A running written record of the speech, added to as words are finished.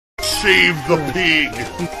Save the pig!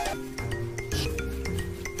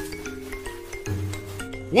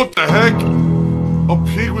 What the heck? A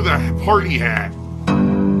pig with a party hat.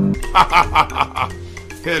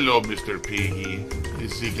 Hello, Mr. Piggy.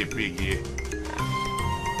 Ziggy Piggy.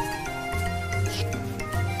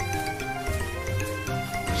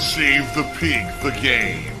 Save the pig, the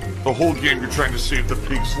game. The whole game you're trying to save the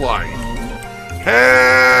pig's life.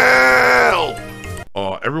 Help!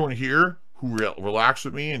 Everyone here who relaxed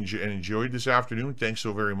with me and enjoyed this afternoon, thanks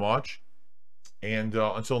so very much. And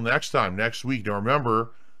until next time, next week, now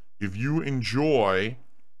remember, if you enjoy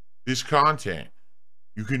this content,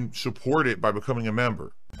 you can support it by becoming a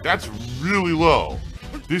member. That's really low.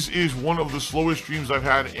 This is one of the slowest streams I've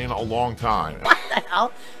had in a long time. What the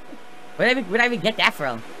hell? Where did I even get that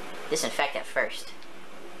from? Disinfect it first.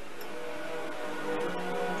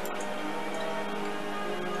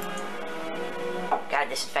 Gotta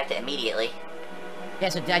disinfect it immediately. Yeah,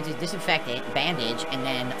 so I just disinfect it, bandage, and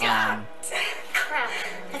then, Crap.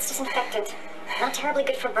 That's disinfectant. Not terribly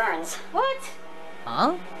good for burns. What?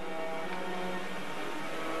 Huh?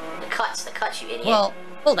 The cuts, you idiot. Well,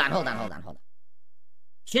 hold on.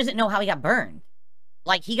 She doesn't know how he got burned.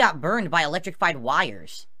 Like, he got burned by electrified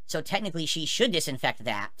wires. So technically, she should disinfect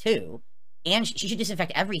that, too. And she should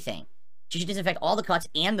disinfect everything. She should disinfect all the cuts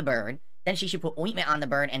and the burn. Then she should put ointment on the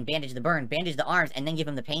burn and bandage the burn, bandage the arms, and then give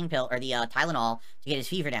him the pain pill or the Tylenol to get his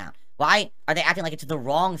fever down. Why are they acting like it's the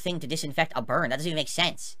wrong thing to disinfect a burn? That doesn't even make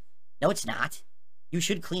sense. No, it's not. You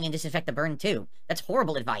should clean and disinfect the burn, too. That's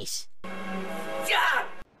horrible advice.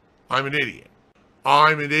 I'm an idiot.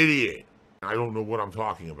 I'm an idiot. I don't know what I'm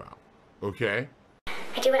talking about. Okay?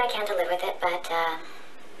 I do what I can to live with it, but,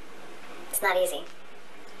 it's not easy.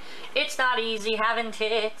 It's not easy having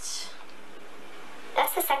tits.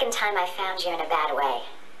 That's the second time I found you in a bad way.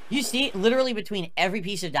 You see, literally between every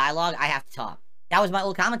piece of dialogue, I have to talk. That was my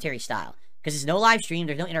old commentary style. Because there's no live stream,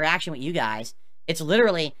 there's no interaction with you guys. It's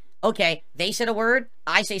literally, okay, they said a word,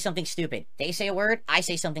 I say something stupid. They say a word, I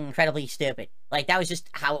say something incredibly stupid. Like, that was just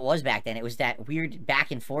how it was back then. It was that weird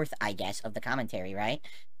back and forth, I guess, of the commentary, right?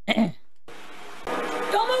 Don't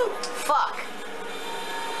move! Fuck.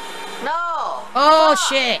 No! Oh, fuck.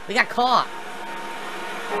 shit! We got caught!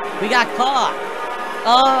 We got caught!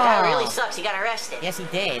 Oh! That really sucks, he got arrested. Yes, he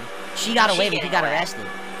did. She got away, but he got arrested.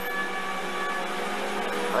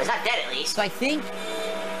 Well, he's not dead at least. So I think...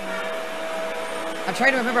 I'm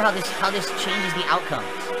trying to remember how this changes the outcomes.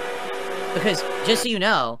 Because, just so you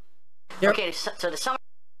know... Okay, so to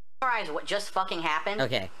summarize what just fucking happened...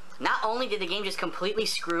 Okay. Not only did the game just completely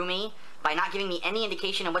screw me by not giving me any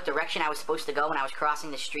indication in what direction I was supposed to go when I was crossing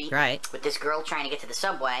the street... Right. With this girl trying to get to the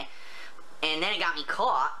subway. And then it got me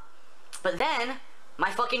caught. But then... my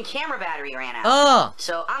fucking camera battery ran out. Oh!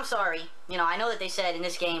 So, I'm sorry. You know, I know that they said in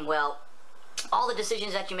this game, well, all the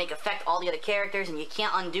decisions that you make affect all the other characters, and you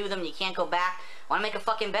can't undo them, you can't go back. Wanna make a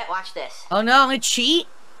fucking bet? Watch this. Oh no, I'm gonna cheat?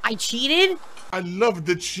 I cheated? I love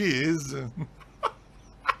the cheese.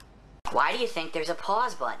 Why do you think there's a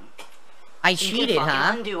pause button? I cheated, you can huh?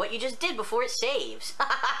 fucking undo what you just did before it saves.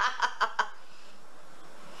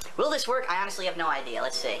 Will this work? I honestly have no idea.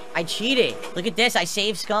 Let's see. I cheated. Look at this, I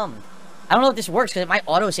saved scum. I don't know if this works, because it might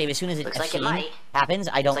autosave as soon as Looks like it might. happens.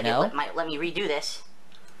 I don't know. It might let me redo this.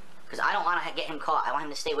 Because I don't want to get him caught. I want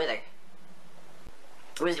him to stay with her.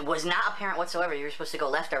 It was not apparent whatsoever you were supposed to go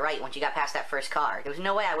left or right once you got past that first car. There was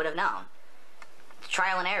no way I would have known. It's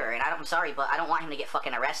trial and error, and I'm sorry, but I don't want him to get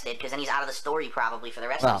fucking arrested, because then he's out of the story probably for the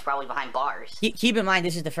rest of it. He's probably behind bars. Keep in mind,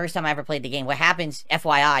 this is the first time I ever played the game. What happens,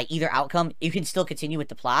 FYI, either outcome, you can still continue with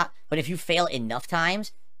the plot, but if you fail enough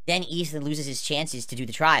times, then Ethan loses his chances to do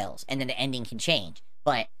the trials, and then the ending can change.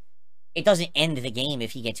 But it doesn't end the game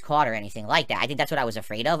if he gets caught or anything like that. I think that's what I was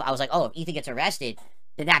afraid of. I was like, oh, if Ethan gets arrested,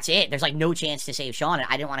 then that's it. There's like no chance to save Sean, and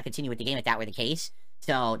I didn't want to continue with the game if that were the case.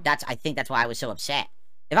 So I think that's why I was so upset.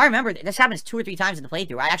 If I remember, this happens 2 or 3 times in the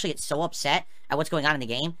playthrough. I actually get so upset at what's going on in the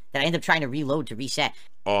game that I end up trying to reload to reset.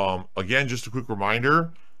 Again, just a quick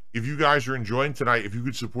reminder. If you guys are enjoying tonight, if you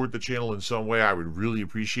could support the channel in some way, I would really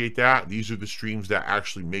appreciate that. These are the streams that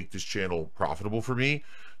actually make this channel profitable for me.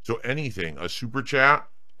 So anything, a super chat,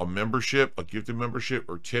 a membership, a gifted membership,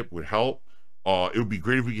 or tip would help. It would be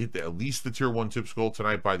great if we could hit at least the tier 1 tips goal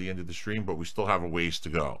tonight by the end of the stream, but we still have a ways to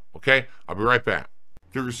go. Okay, I'll be right back.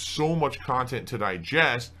 There is so much content to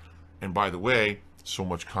digest, and by the way, so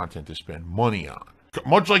much content to spend money on.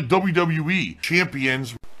 Much like WWE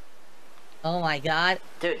champions. Oh my god.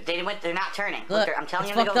 Dude, they're not turning. Look, I'm telling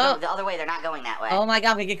you it's to go the other way. They're not going that way. Oh my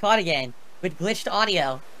god, we get caught again. With glitched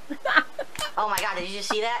audio. Oh my god, did you just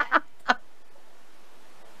see that?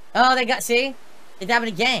 Oh, see? It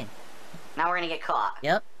happened again. Now we're gonna get caught.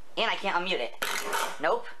 Yep. And I can't unmute it.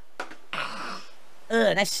 Nope.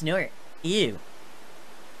 Ugh, nice snort. Ew.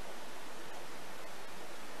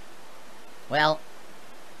 Well.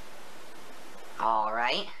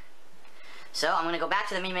 Alright. So, I'm gonna go back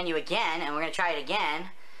to the main menu again, and we're gonna try it again.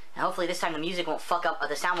 And hopefully this time the music won't fuck up, or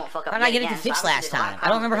the sound won't fuck up. How did I get it to fix last time? I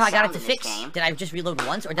don't remember how I got it to fix. Did I just reload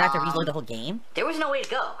once, or did I have to reload the whole game? There was no way to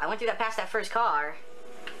go. I went through that past that first car.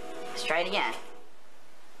 Let's try it again.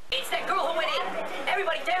 It's that girl who went in.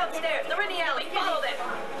 Everybody downstairs. They're in the alley. Follow them.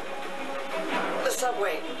 The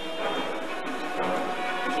subway.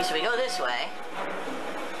 Okay, so we go this way.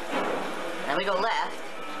 Then we go left.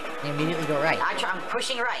 You immediately go right. I'm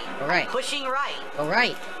pushing right. Go right. I'm pushing right. Go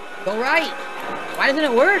right. Go right. Why doesn't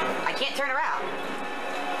it work? I can't turn around.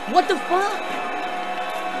 What the fuck?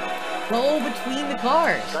 Go between the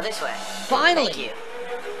cars. Go this way. Finally. Thank you.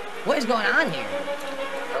 What is going on here?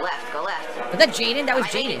 Go left. Go left. Was that Jaden? That was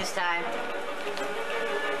I made it Jaden. this time.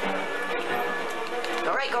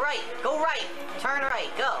 Go right. Go right. Go right. Turn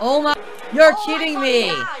right. Go. Oh my! You're Oh kidding my me!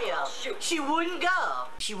 God, yo. She wouldn't go.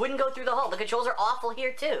 She wouldn't go through the hole. The controls are awful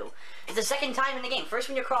here too. It's the second time in the game. First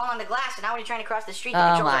when you're crawling on the glass, and now when you're trying to cross the street, the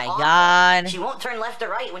Oh controls my are awful. God! She won't turn left or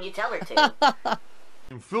right when you tell her to.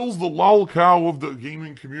 And Phil's the lol cow of the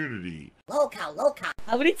gaming community. Low-cow.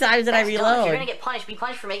 How many times did I That's dumb. If you're reload? gonna get punished, be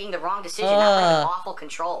punished for making the wrong decision, not for the awful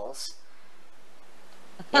controls.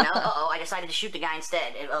 You know, uh-oh, I decided to shoot the guy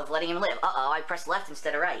instead of letting him live. Uh-oh, I pressed left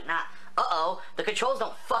instead of right. Not, uh-oh, the controls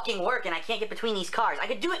don't fucking work and I can't get between these cars. I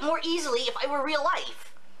could do it more easily if I were real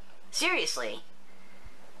life. Seriously.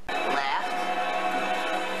 Left.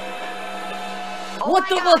 Oh What my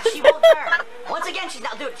the God, fuck? she won't turn. Once again, she's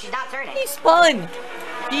not turning. He spun!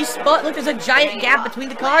 He spun! Look, there's a giant gap between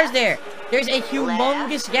the cars there! There's a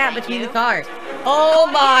humongous gap between the cars. Oh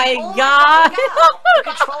my God! The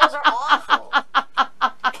controls are awful.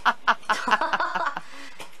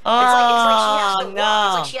 Oh no!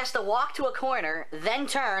 It's like she has to walk to a corner, then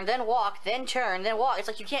turn, then walk, then turn, then walk. It's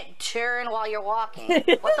like you can't turn while you're walking.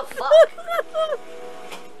 What the fuck?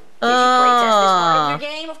 Did you playtest this part of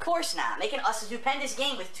your game? Of course not. Making us a stupendous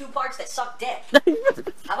game with 2 parts that suck dick.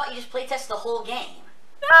 How about you just playtest the whole game?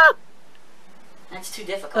 That's too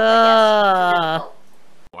difficult, I guess. Too difficult.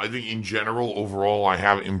 I think in general, overall, I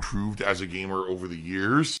have improved as a gamer over the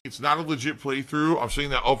years. It's not a legit playthrough. I'm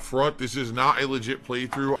saying that up front. This is not a legit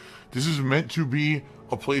playthrough. This is meant to be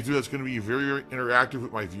a playthrough that's going to be very interactive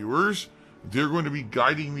with my viewers. They're going to be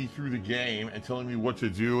guiding me through the game and telling me what to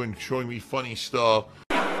do and showing me funny stuff.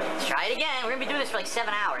 Let's try it again. We're gonna be doing this for like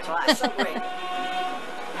 7 hours. Watch.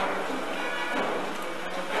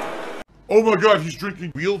 Oh my God, he's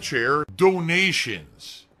drinking wheelchair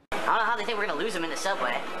donations. I don't know how they think we're gonna lose him in the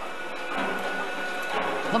subway.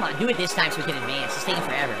 Come on, do it this time so we can advance. It's taking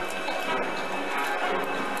forever.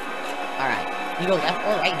 Alright. You go left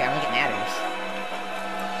or right here. I don't think it matters.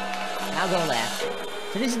 Now go left.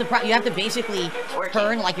 So this is the problem. You have to basically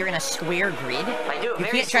turn like you're in a square grid. You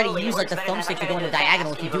can't try to use like the thumbstick to go in the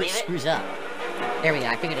diagonal. If you do, it screws up. There we go.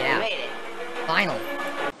 I figured it out. Finally.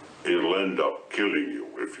 It'll end up killing you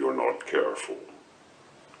if you're not careful.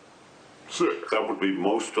 Sick. That would be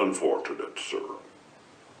most unfortunate, sir.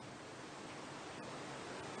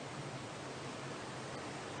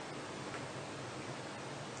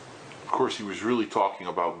 Of course, he was really talking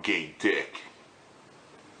about gay dick.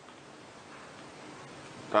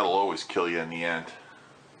 That'll always kill you in the end.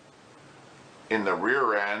 In the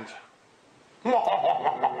rear end.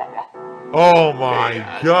 Oh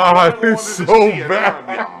my God, it's so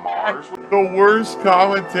bad. The worst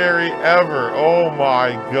commentary ever. Oh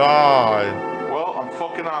my God. Well, I'm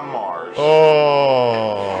fucking on Mars.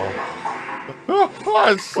 Oh.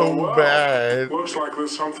 That's so bad. Looks like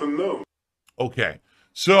there's something new. Okay,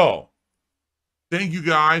 so thank you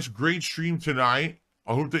guys. Great stream tonight.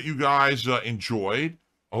 I hope that you guys enjoyed.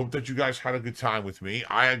 I hope that you guys had a good time with me.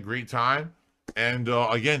 I had a great time. And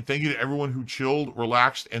again, thank you to everyone who chilled,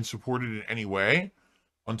 relaxed, and supported in any way.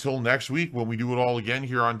 Until next week, when we do it all again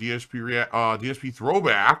here on DsP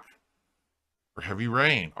Throwback for Heavy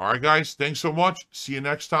Rain. All right, guys, thanks so much. See you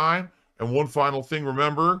next time. And one final thing,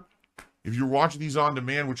 remember, if you're watching these on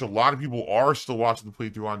demand, which a lot of people are still watching the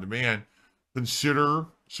playthrough on demand, consider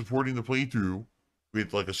supporting the playthrough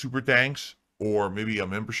with like a super thanks or maybe a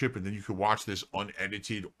membership, and then you can watch this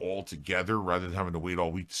unedited all together rather than having to wait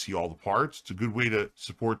all week to see all the parts. It's a good way to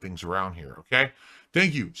support things around here, okay?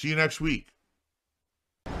 Thank you. See you next week.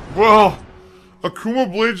 Well,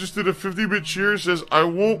 Akuma Blade just did a 50-bit cheer. Says, I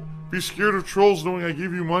won't be scared of trolls knowing I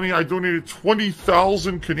gave you money. I donated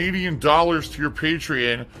 20,000 Canadian dollars to your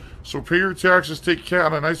Patreon. So pay your taxes, take Kat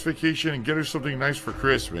on a nice vacation, and get her something nice for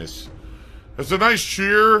Christmas. That's a nice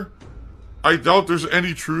cheer. I doubt there's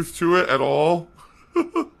any truth to it at all.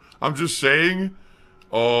 I'm just saying.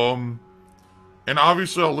 And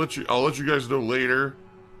obviously I'll let you guys know later.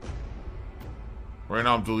 Right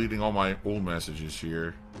now I'm deleting all my old messages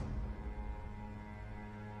here.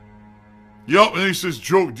 Yup, and he says,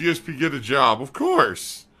 joke, DSP get a job. Of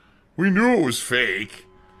course. We knew it was fake.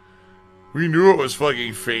 We knew it was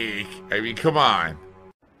fucking fake. I mean, come on.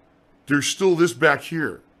 There's still this back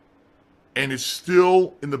here. And it's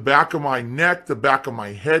still in the back of my neck, the back of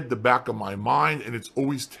my head, the back of my mind, and it's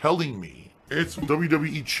always telling me. It's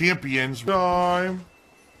WWE Champions time.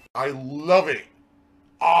 I love it.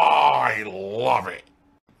 I love it.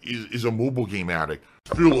 Is a mobile game addict.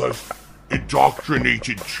 Phil has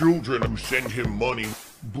indoctrinated children who send him money.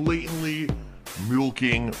 Blatantly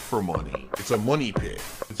milking for money. It's a money pit.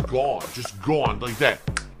 It's gone. Just gone like that.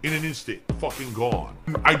 In an instant. Fucking gone.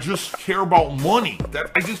 I just care about money.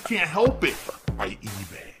 That I just can't help it. By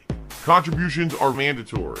eBay. Contributions are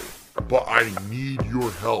mandatory. But I need your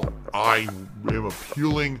help. I am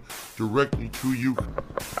appealing directly to you.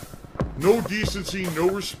 No decency, no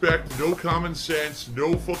respect, no common sense,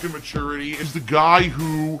 no fucking maturity. Is the guy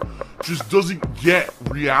who just doesn't get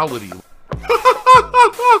reality.